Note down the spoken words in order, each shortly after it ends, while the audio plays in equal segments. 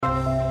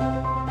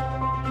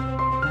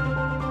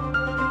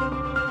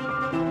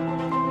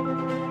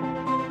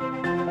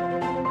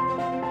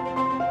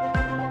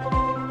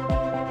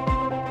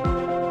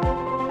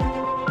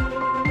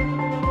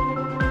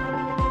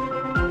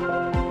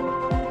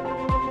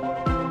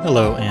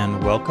Hello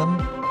and welcome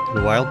to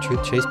the Wild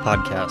Truth Chase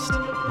podcast.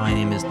 My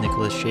name is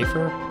Nicholas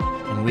Schaefer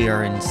and we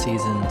are in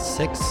season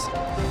 6.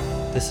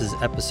 This is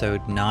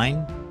episode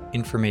 9,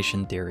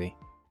 Information Theory.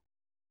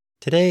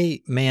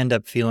 Today may end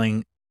up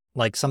feeling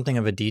like something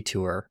of a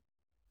detour,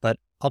 but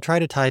I'll try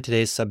to tie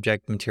today's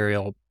subject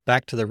material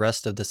back to the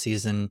rest of the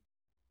season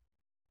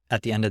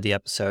at the end of the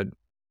episode.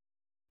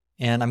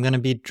 And I'm going to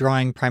be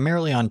drawing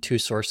primarily on two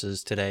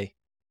sources today.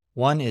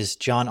 One is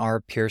John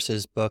R.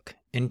 Pierce's book,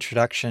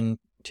 Introduction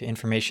to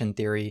Information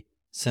Theory,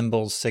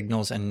 Symbols,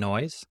 Signals, and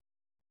Noise.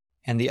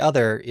 And the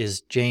other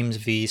is James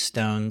V.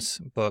 Stone's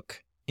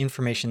book,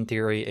 Information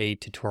Theory, A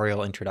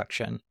Tutorial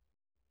Introduction.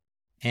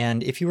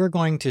 And if you were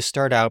going to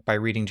start out by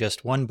reading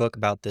just one book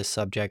about this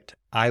subject,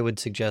 I would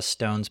suggest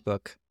Stone's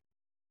book.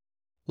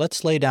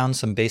 Let's lay down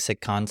some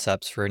basic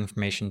concepts for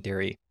information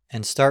theory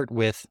and start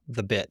with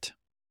the bit.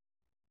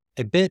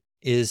 A bit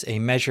is a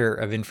measure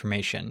of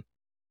information,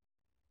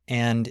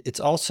 and it's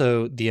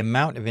also the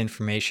amount of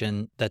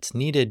information that's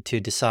needed to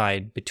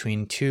decide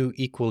between two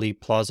equally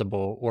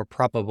plausible or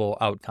probable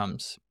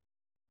outcomes.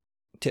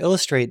 To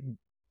illustrate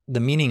the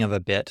meaning of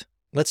a bit,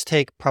 let's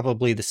take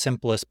probably the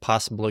simplest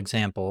possible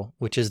example,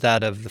 which is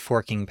that of the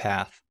forking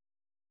path.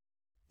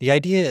 The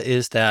idea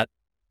is that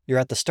you're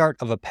at the start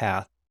of a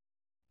path,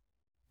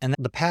 and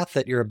the path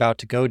that you're about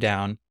to go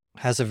down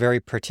has a very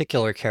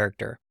particular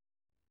character.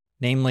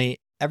 Namely,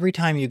 every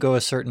time you go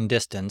a certain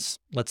distance,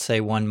 let's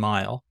say 1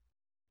 mile,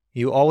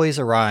 you always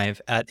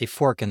arrive at a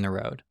fork in the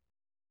road.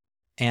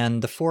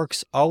 And the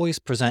forks always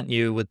present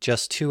you with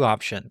just two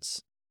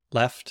options,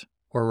 left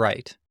or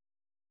right.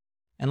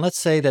 And let's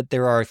say that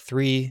there are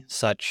 3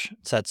 such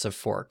sets of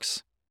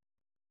forks.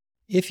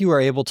 If you are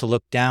able to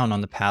look down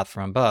on the path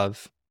from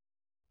above,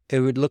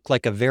 it would look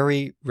like a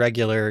very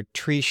regular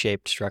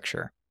tree-shaped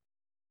structure.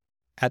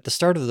 At the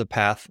start of the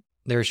path,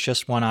 there's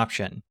just one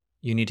option.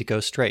 You need to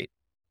go straight.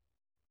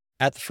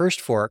 At the first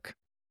fork,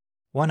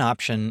 one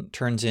option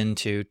turns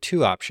into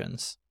 2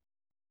 options.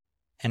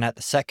 And at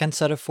the second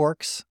set of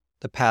forks,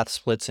 the path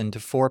splits into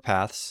 4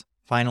 paths.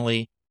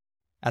 Finally,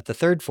 at the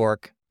third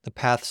fork, the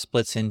path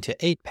splits into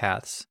 8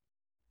 paths,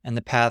 and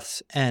the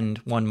paths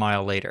end 1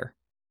 mile later.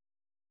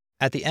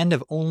 At the end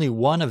of only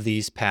one of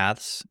these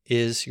paths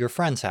is your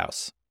friend's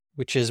house,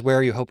 which is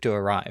where you hope to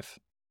arrive.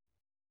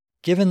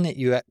 Given that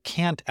you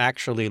can't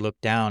actually look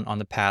down on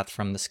the path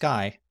from the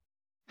sky,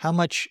 how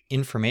much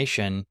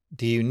information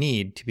do you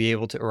need to be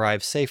able to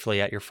arrive safely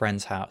at your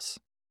friend's house?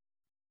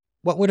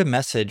 What would a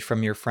message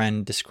from your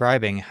friend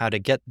describing how to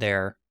get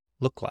there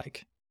look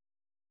like?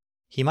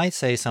 He might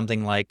say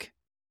something like,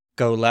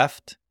 go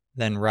left,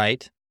 then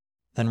right,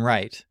 then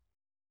right.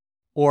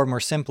 Or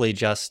more simply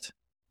just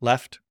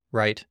left,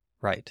 right,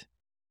 right.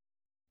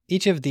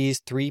 Each of these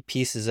 3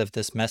 pieces of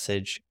this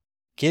message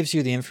gives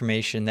you the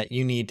information that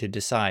you need to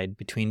decide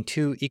between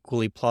 2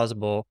 equally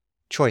plausible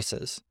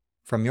choices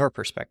from your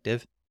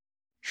perspective.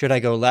 Should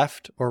I go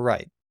left or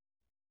right?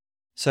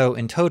 So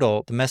in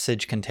total, the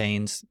message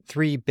contains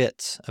 3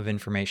 bits of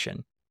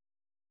information.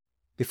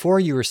 Before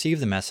you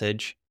receive the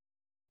message,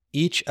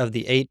 each of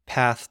the 8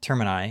 path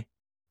termini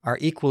are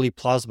equally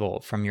plausible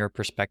from your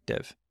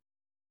perspective.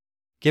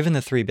 Given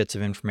the 3 bits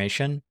of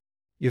information,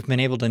 you've been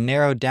able to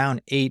narrow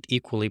down 8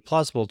 equally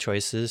plausible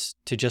choices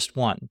to just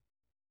one,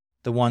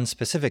 the one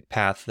specific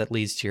path that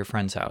leads to your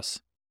friend's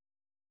house.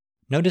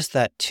 Notice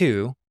that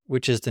 2,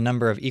 which is the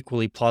number of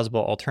equally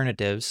plausible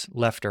alternatives,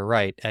 left or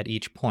right, at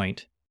each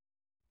point,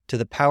 to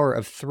the power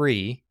of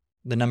 3,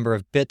 the number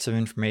of bits of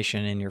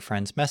information in your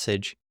friend's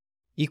message,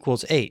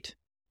 equals 8,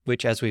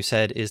 which, as we've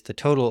said, is the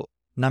total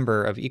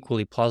number of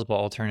equally plausible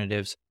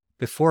alternatives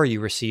before you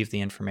receive the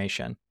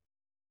information.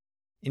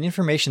 In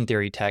information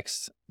theory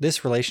texts,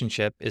 this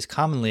relationship is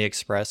commonly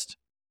expressed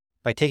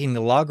by taking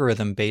the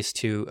logarithm base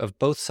 2 of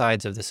both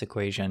sides of this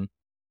equation,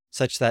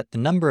 such that the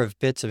number of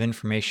bits of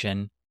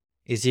information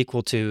is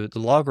equal to the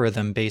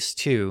logarithm base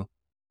 2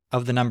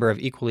 of the number of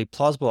equally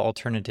plausible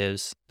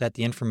alternatives that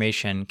the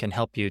information can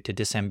help you to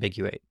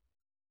disambiguate.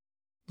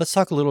 Let's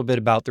talk a little bit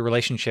about the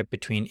relationship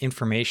between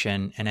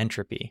information and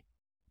entropy,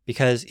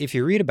 because if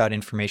you read about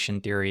information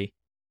theory,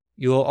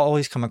 you will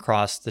always come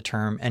across the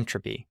term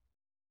entropy.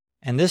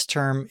 And this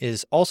term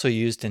is also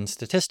used in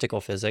statistical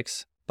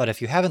physics, but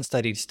if you haven't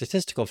studied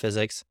statistical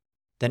physics,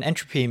 then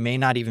entropy may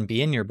not even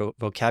be in your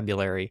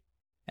vocabulary,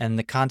 and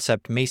the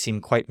concept may seem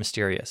quite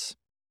mysterious.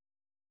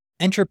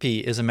 Entropy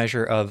is a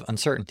measure of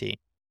uncertainty.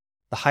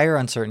 The higher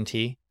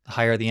uncertainty, the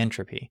higher the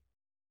entropy.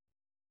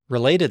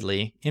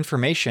 Relatedly,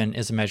 information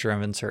is a measure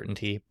of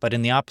uncertainty, but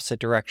in the opposite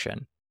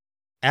direction.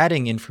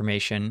 Adding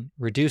information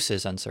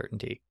reduces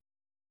uncertainty.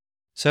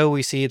 So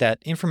we see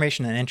that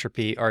information and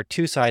entropy are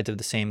 2 sides of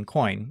the same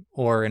coin,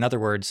 or in other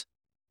words,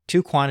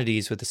 2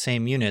 quantities with the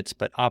same units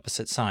but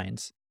opposite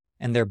signs,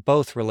 and they're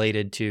both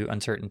related to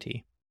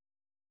uncertainty.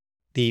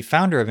 The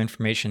founder of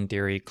information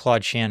theory,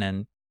 Claude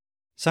Shannon,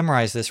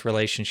 summarized this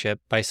relationship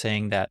by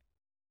saying that,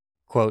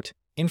 quote,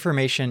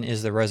 information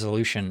is the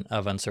resolution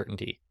of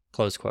uncertainty,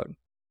 close quote.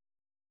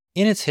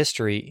 In its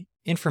history,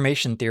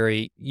 information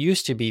theory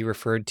used to be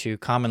referred to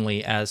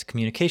commonly as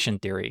communication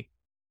theory.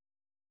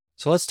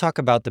 So let's talk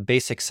about the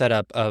basic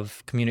setup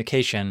of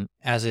communication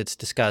as it's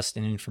discussed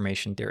in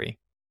information theory.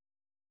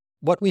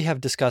 What we have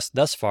discussed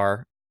thus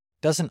far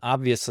doesn't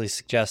obviously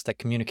suggest that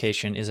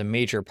communication is a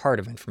major part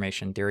of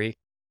information theory,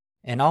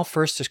 and I'll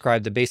first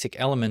describe the basic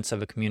elements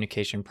of a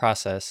communication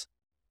process,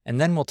 and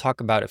then we'll talk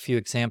about a few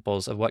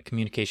examples of what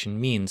communication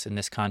means in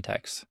this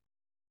context.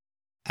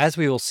 As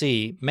we will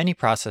see, many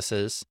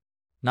processes,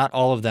 not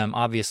all of them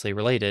obviously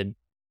related,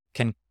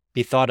 can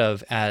be thought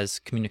of as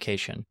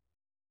communication.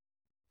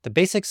 The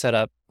basic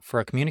setup for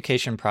a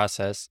communication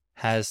process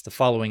has the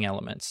following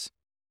elements,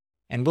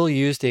 and we'll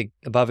use the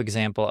above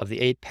example of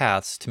the 8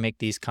 paths to make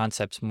these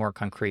concepts more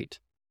concrete.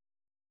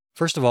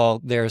 First of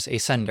all, there's a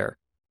sender,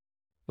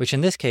 which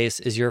in this case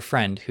is your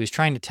friend who's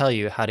trying to tell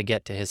you how to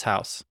get to his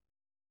house.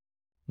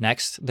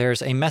 Next,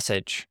 there's a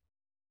message.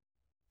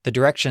 The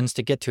directions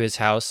to get to his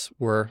house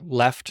were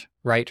left,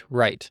 right,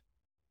 right.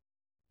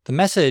 The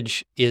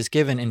message is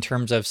given in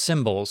terms of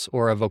symbols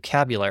or a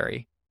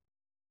vocabulary.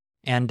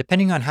 And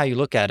depending on how you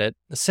look at it,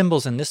 the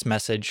symbols in this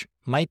message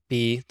might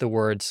be the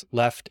words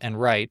left and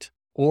right,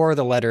 or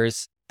the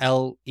letters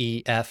L,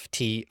 E, F,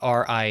 T,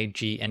 R, I,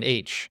 G, and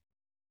H,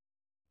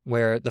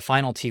 where the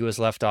final T was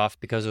left off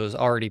because it was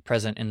already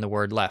present in the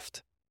word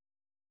left.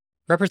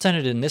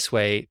 Represented in this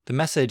way, the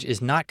message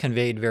is not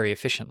conveyed very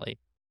efficiently.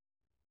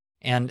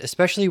 And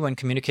especially when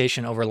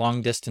communication over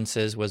long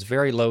distances was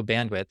very low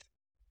bandwidth,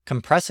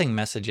 compressing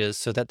messages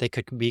so that they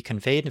could be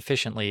conveyed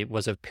efficiently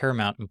was of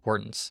paramount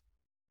importance.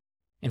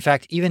 In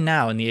fact, even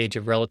now in the age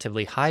of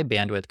relatively high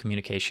bandwidth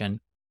communication,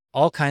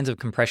 all kinds of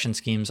compression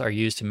schemes are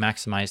used to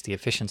maximize the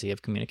efficiency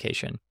of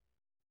communication.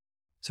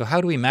 So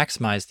how do we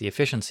maximize the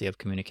efficiency of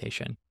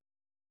communication?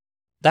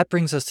 That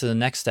brings us to the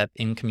next step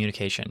in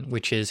communication,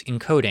 which is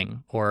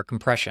encoding or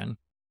compression.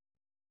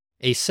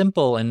 A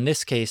simple, in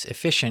this case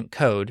efficient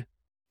code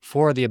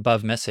for the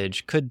above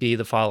message could be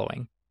the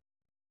following.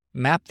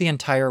 Map the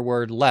entire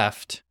word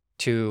left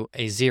to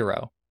a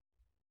 0,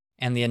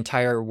 and the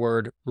entire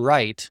word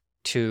right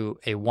to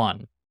a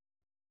 1.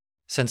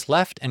 Since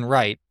left and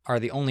right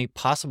are the only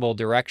possible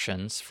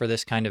directions for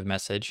this kind of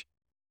message,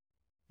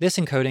 this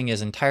encoding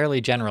is entirely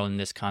general in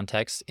this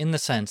context in the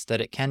sense that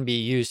it can be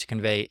used to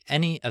convey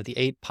any of the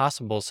 8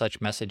 possible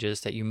such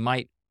messages that you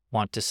might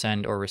want to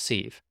send or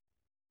receive.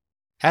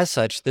 As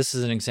such, this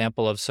is an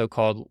example of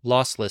so-called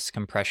lossless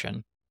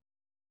compression.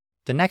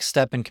 The next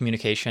step in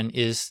communication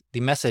is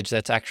the message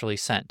that's actually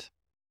sent.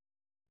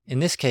 In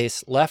this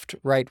case, left,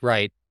 right,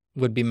 right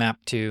would be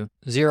mapped to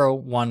 0,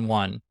 1,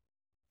 1.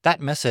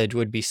 That message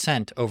would be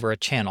sent over a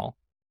channel.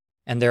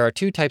 And there are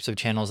 2 types of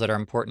channels that are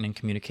important in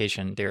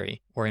communication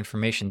theory or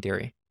information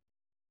theory: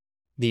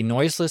 the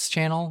noiseless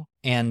channel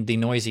and the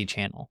noisy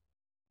channel.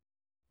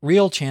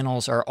 Real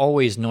channels are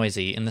always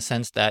noisy in the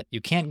sense that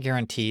you can't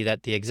guarantee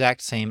that the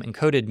exact same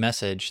encoded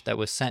message that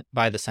was sent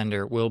by the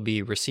sender will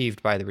be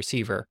received by the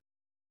receiver.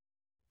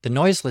 The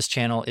noiseless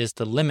channel is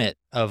the limit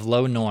of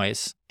low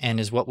noise and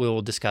is what we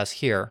will discuss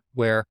here,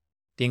 where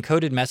the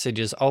encoded message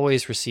is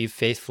always received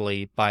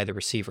faithfully by the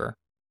receiver.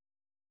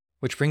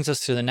 Which brings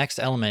us to the next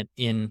element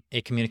in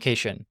a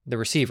communication, the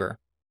receiver,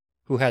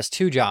 who has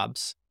 2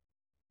 jobs.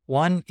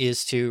 One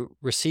is to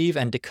receive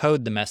and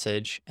decode the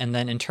message and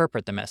then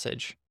interpret the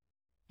message.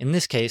 In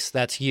this case,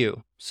 that's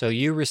you. So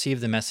you receive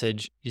the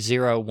message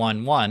 0,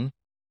 1, 1,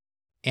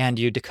 and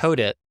you decode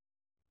it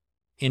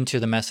into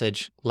the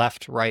message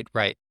left, right,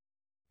 right.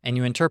 And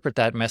you interpret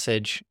that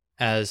message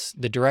as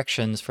the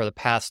directions for the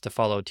paths to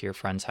follow to your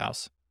friend's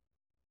house.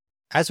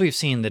 As we've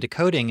seen, the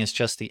decoding is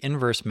just the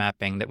inverse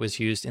mapping that was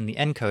used in the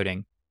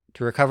encoding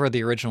to recover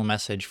the original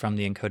message from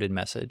the encoded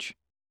message.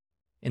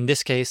 In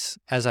this case,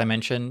 as I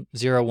mentioned,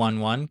 0,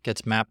 1, 1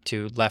 gets mapped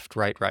to left,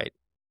 right, right.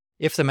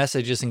 If the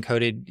message is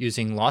encoded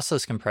using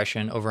lossless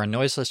compression over a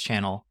noiseless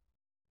channel,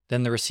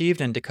 then the received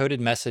and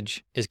decoded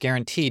message is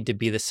guaranteed to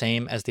be the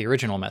same as the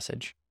original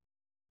message.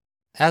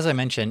 As I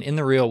mentioned, in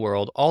the real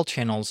world, all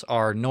channels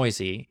are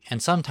noisy,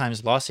 and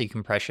sometimes lossy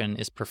compression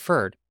is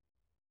preferred,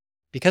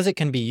 because it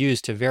can be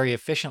used to very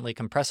efficiently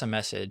compress a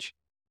message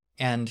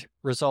and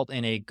result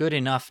in a good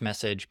enough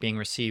message being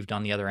received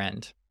on the other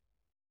end.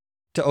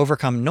 To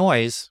overcome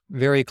noise,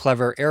 very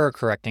clever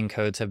error-correcting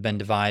codes have been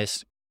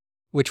devised,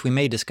 which we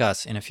may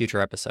discuss in a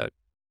future episode.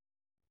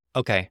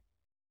 Okay,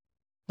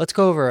 let's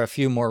go over a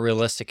few more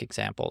realistic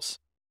examples.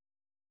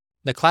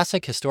 The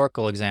classic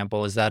historical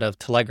example is that of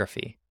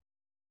telegraphy,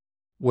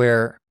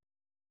 where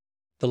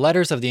the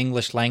letters of the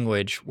English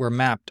language were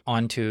mapped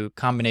onto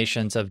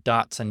combinations of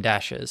dots and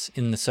dashes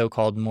in the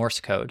so-called Morse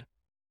code.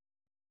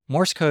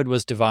 Morse code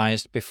was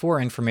devised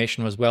before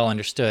information was well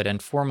understood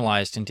and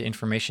formalized into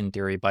information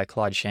theory by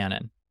Claude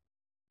Shannon.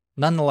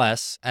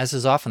 Nonetheless, as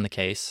is often the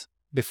case,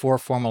 before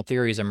formal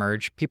theories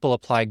emerge, people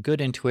apply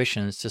good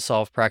intuitions to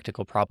solve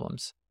practical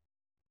problems.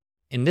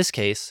 In this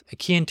case, a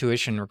key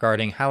intuition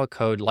regarding how a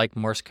code like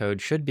Morse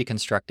code should be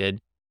constructed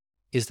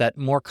is that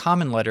more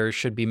common letters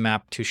should be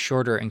mapped to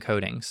shorter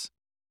encodings.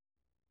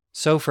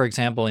 So, for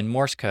example, in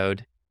Morse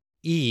code,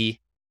 E,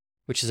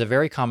 which is a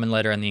very common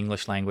letter in the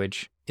English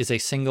language, is a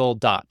single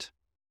dot.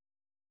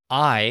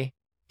 I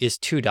is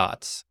 2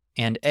 dots,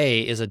 and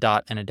A is a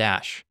dot and a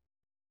dash.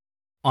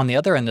 On the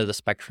other end of the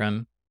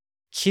spectrum,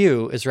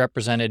 Q is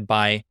represented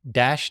by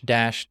dash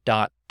dash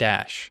dot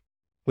dash,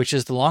 which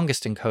is the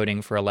longest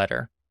encoding for a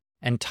letter,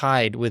 and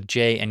tied with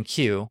J and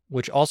Q,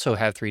 which also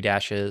have 3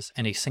 dashes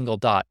and a single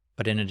dot,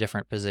 but in a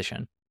different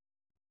position.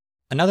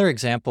 Another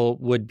example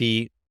would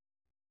be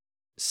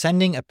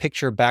sending a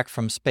picture back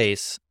from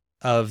space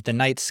of the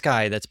night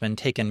sky that's been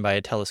taken by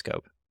a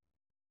telescope.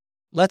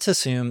 Let's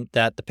assume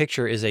that the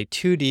picture is a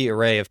 2D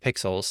array of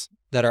pixels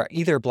that are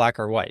either black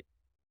or white.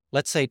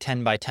 Let's say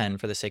 10 by 10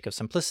 for the sake of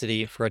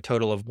simplicity, for a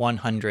total of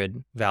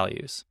 100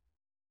 values.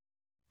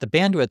 The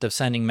bandwidth of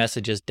sending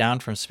messages down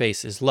from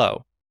space is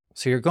low,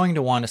 so you're going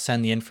to want to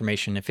send the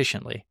information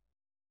efficiently.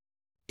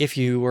 If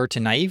you were to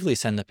naively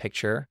send the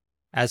picture,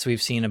 as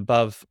we've seen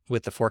above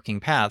with the forking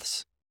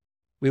paths,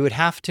 we would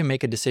have to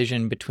make a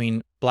decision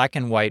between black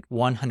and white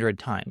 100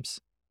 times.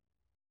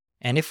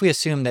 And if we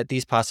assume that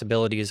these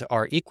possibilities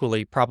are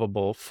equally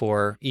probable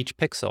for each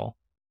pixel,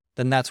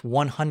 then that's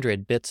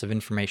 100 bits of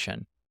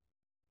information.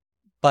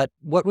 But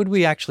what would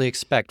we actually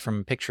expect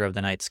from a picture of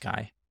the night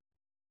sky?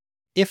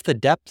 If the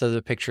depth of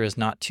the picture is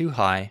not too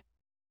high,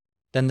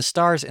 then the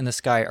stars in the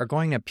sky are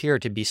going to appear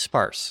to be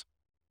sparse.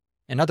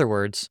 In other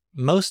words,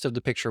 most of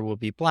the picture will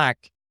be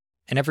black,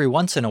 and every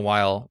once in a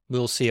while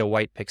we'll see a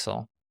white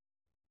pixel.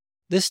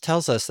 This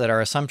tells us that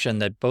our assumption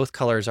that both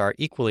colors are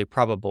equally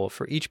probable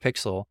for each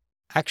pixel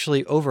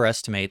actually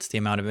overestimates the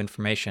amount of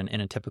information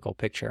in a typical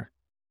picture.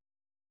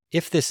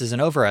 If this is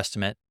an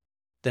overestimate,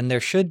 then there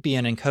should be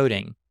an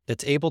encoding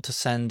that's able to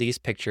send these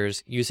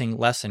pictures using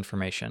less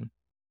information.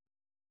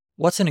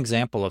 What's an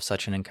example of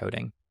such an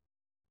encoding?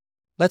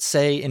 Let's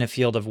say in a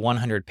field of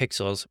 100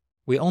 pixels,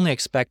 we only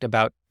expect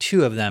about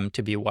 2 of them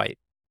to be white.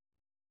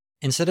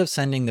 Instead of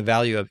sending the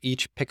value of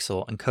each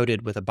pixel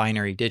encoded with a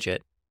binary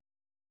digit,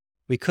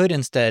 we could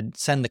instead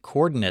send the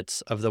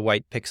coordinates of the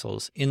white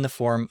pixels in the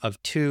form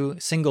of 2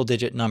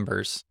 single-digit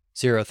numbers,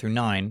 0 through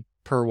 9,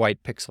 per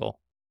white pixel.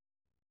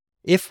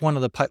 If one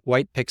of the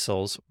white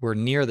pixels were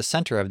near the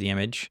center of the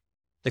image,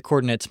 the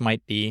coordinates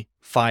might be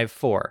 5,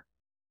 4.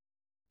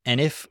 And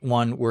if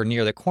one were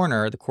near the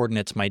corner, the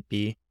coordinates might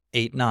be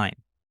 8, 9.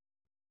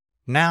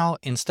 Now,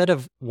 instead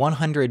of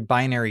 100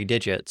 binary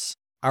digits,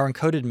 our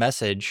encoded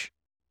message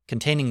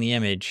containing the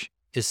image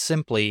is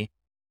simply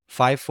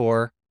 5,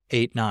 4,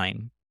 8,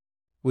 9,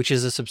 which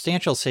is a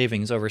substantial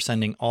savings over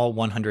sending all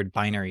 100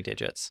 binary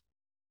digits.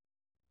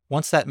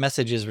 Once that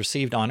message is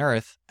received on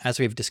Earth, as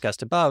we've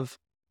discussed above,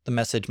 the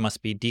message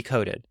must be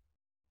decoded.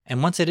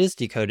 And once it is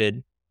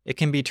decoded, it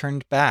can be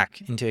turned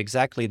back into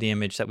exactly the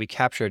image that we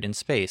captured in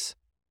space,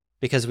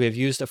 because we have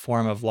used a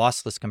form of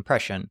lossless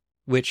compression,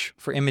 which,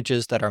 for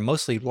images that are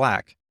mostly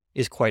black,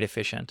 is quite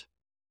efficient.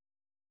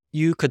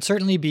 You could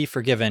certainly be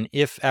forgiven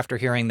if, after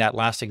hearing that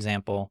last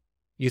example,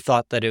 you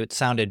thought that it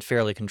sounded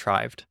fairly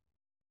contrived.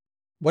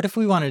 What if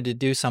we wanted to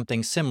do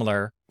something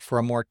similar for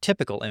a more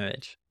typical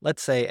image,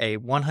 let's say a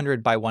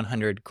 100 by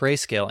 100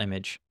 grayscale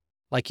image,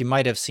 like you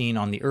might have seen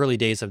on the early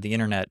days of the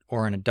internet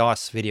or in a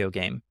DOS video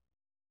game?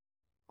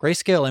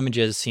 Grayscale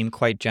images seem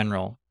quite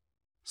general,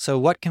 so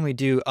what can we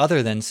do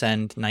other than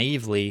send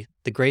naively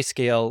the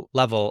grayscale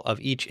level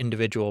of each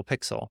individual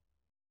pixel?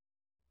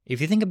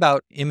 If you think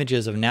about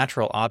images of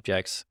natural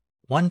objects,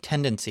 one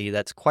tendency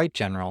that's quite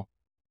general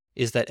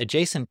is that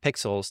adjacent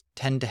pixels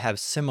tend to have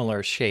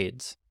similar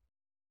shades.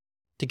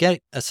 To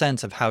get a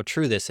sense of how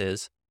true this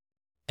is,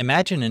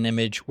 imagine an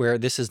image where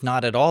this is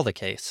not at all the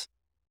case,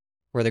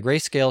 where the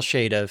grayscale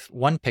shade of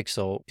one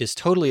pixel is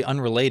totally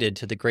unrelated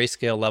to the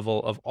grayscale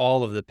level of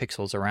all of the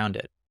pixels around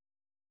it.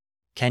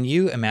 Can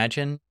you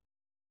imagine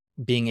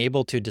being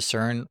able to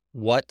discern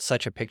what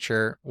such a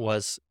picture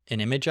was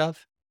an image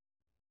of?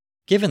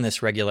 Given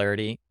this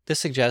regularity, this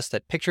suggests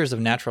that pictures of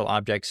natural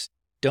objects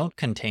don't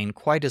contain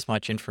quite as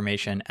much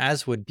information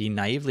as would be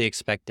naively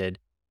expected.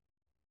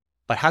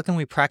 But how can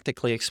we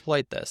practically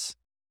exploit this?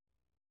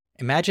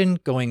 Imagine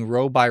going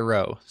row by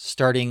row,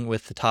 starting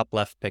with the top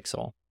left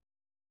pixel.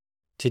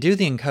 To do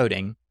the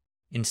encoding,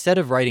 instead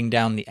of writing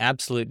down the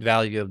absolute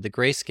value of the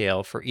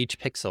grayscale for each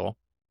pixel,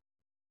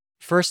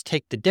 first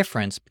take the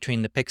difference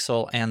between the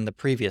pixel and the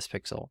previous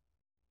pixel.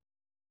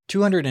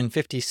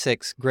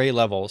 256 gray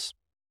levels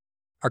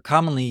are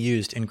commonly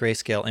used in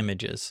grayscale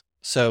images,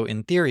 so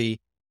in theory,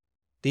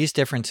 these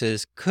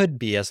differences could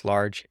be as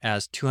large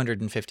as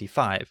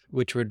 255,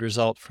 which would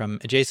result from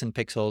adjacent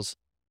pixels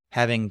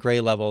having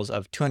gray levels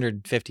of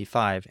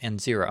 255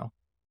 and 0.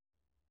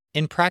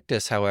 In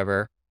practice,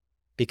 however,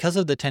 because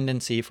of the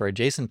tendency for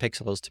adjacent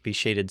pixels to be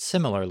shaded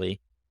similarly,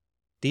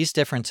 these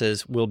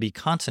differences will be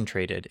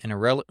concentrated in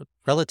a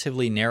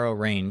relatively narrow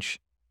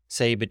range,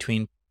 say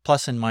between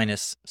plus and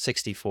minus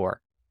 64.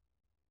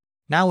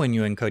 Now when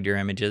you encode your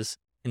images,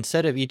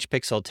 instead of each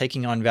pixel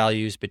taking on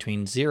values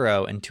between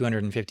 0 and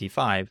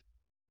 255,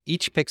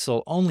 each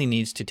pixel only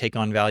needs to take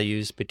on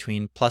values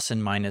between plus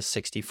and minus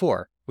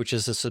 64, which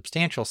is a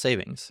substantial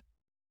savings.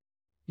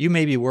 You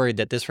may be worried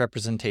that this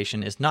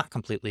representation is not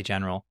completely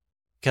general,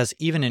 because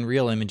even in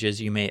real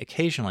images you may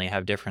occasionally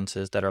have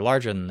differences that are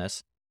larger than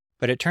this,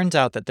 but it turns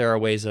out that there are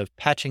ways of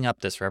patching up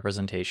this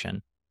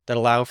representation that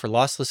allow for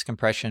lossless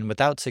compression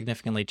without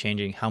significantly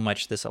changing how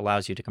much this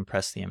allows you to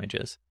compress the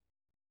images.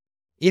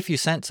 If you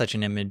sent such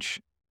an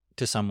image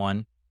to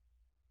someone,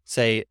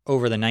 say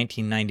over the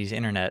 1990s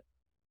internet,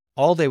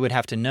 all they would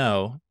have to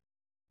know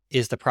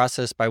is the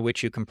process by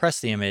which you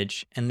compress the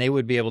image, and they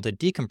would be able to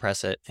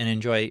decompress it and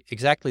enjoy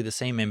exactly the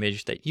same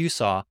image that you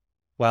saw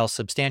while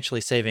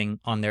substantially saving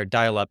on their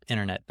dial-up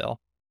internet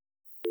bill.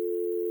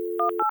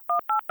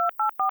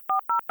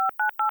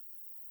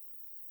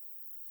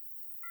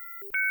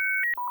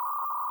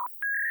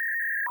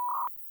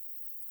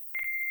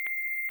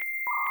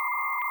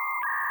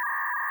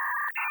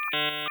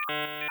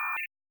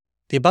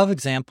 The above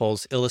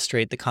examples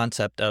illustrate the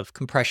concept of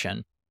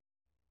compression.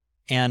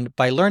 And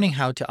by learning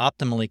how to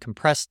optimally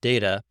compress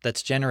data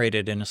that's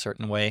generated in a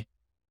certain way,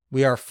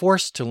 we are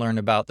forced to learn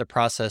about the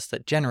process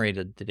that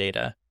generated the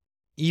data,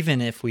 even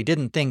if we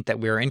didn't think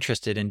that we were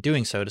interested in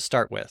doing so to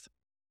start with.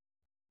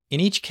 In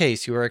each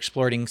case, you are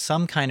exploiting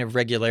some kind of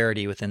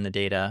regularity within the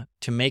data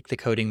to make the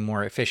coding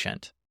more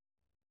efficient.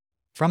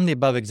 From the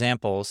above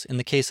examples, in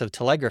the case of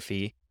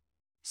telegraphy,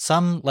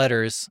 some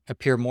letters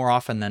appear more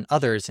often than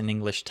others in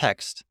English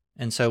text,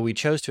 and so we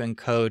chose to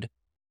encode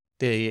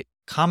the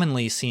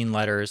commonly seen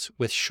letters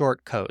with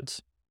short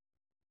codes.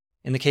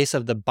 In the case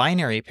of the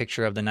binary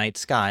picture of the night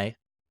sky,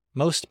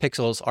 most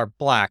pixels are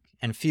black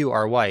and few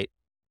are white,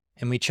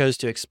 and we chose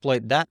to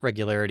exploit that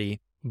regularity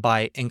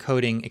by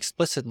encoding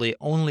explicitly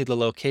only the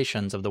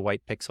locations of the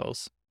white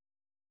pixels.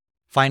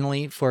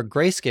 Finally, for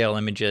grayscale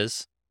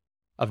images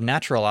of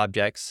natural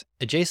objects,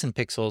 adjacent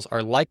pixels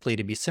are likely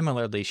to be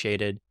similarly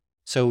shaded,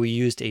 so we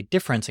used a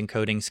difference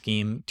encoding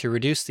scheme to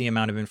reduce the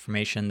amount of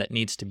information that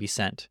needs to be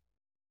sent.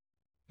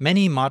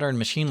 Many modern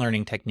machine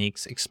learning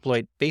techniques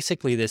exploit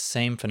basically this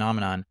same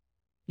phenomenon,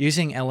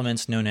 using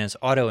elements known as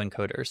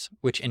autoencoders,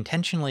 which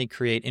intentionally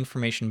create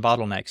information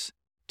bottlenecks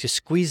to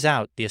squeeze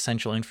out the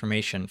essential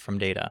information from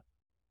data.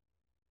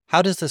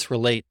 How does this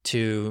relate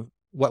to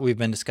what we've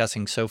been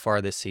discussing so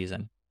far this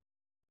season?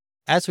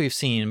 As we've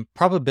seen,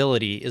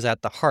 probability is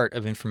at the heart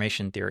of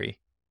information theory.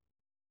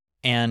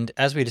 And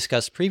as we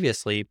discussed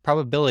previously,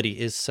 probability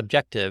is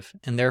subjective,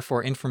 and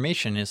therefore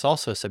information is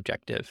also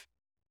subjective.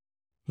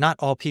 Not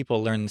all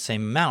people learn the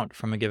same amount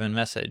from a given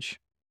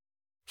message.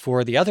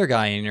 For the other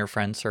guy in your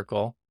friend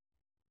circle,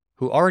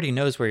 who already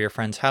knows where your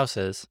friend's house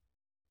is,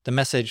 the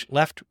message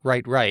left,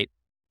 right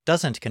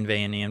doesn't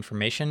convey any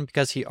information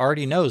because he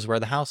already knows where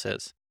the house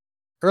is.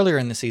 Earlier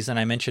in the season,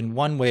 I mentioned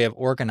one way of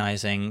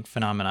organizing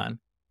phenomenon,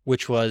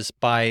 which was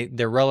by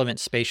their relevant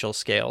spatial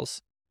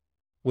scales,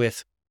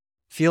 with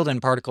field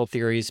and particle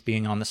theories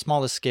being on the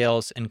smallest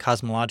scales and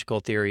cosmological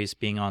theories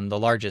being on the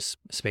largest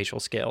spatial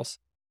scales.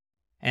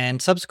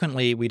 And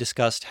subsequently, we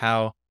discussed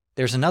how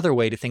there's another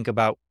way to think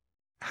about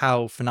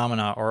how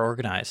phenomena are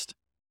organized,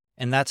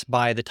 and that's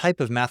by the type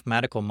of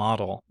mathematical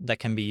model that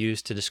can be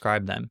used to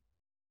describe them.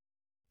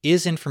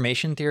 Is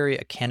information theory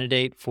a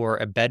candidate for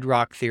a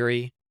bedrock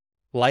theory,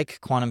 like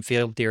quantum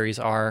field theories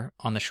are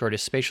on the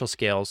shortest spatial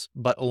scales,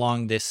 but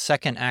along this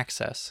second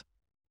axis?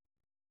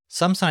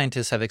 Some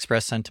scientists have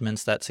expressed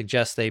sentiments that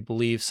suggest they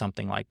believe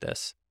something like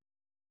this.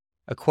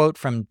 A quote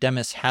from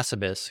Demis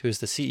Hassabis, who's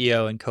the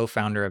CEO and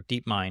co-founder of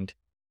DeepMind,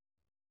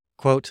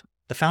 quote,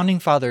 "The founding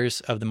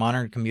fathers of the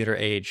modern computer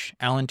age,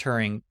 Alan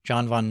Turing,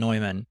 John von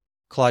Neumann,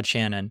 Claude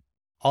Shannon,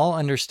 all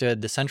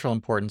understood the central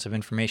importance of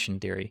information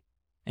theory,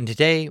 and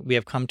today we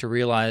have come to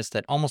realize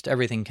that almost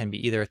everything can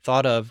be either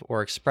thought of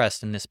or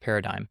expressed in this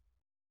paradigm.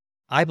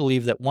 I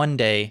believe that one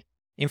day,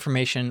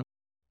 information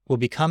will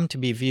become to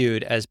be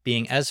viewed as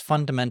being as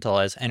fundamental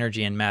as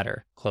energy and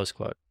matter," close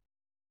quote.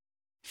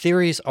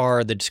 Theories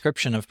are the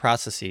description of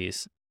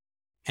processes,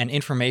 and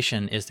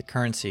information is the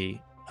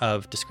currency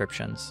of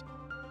descriptions.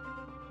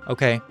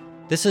 Okay,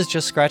 this is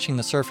just scratching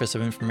the surface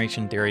of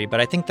information theory,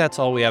 but I think that's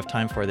all we have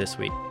time for this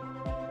week.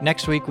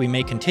 Next week, we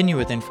may continue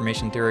with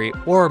information theory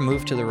or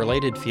move to the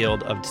related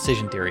field of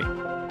decision theory.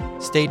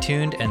 Stay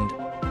tuned, and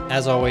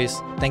as always,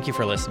 thank you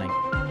for listening.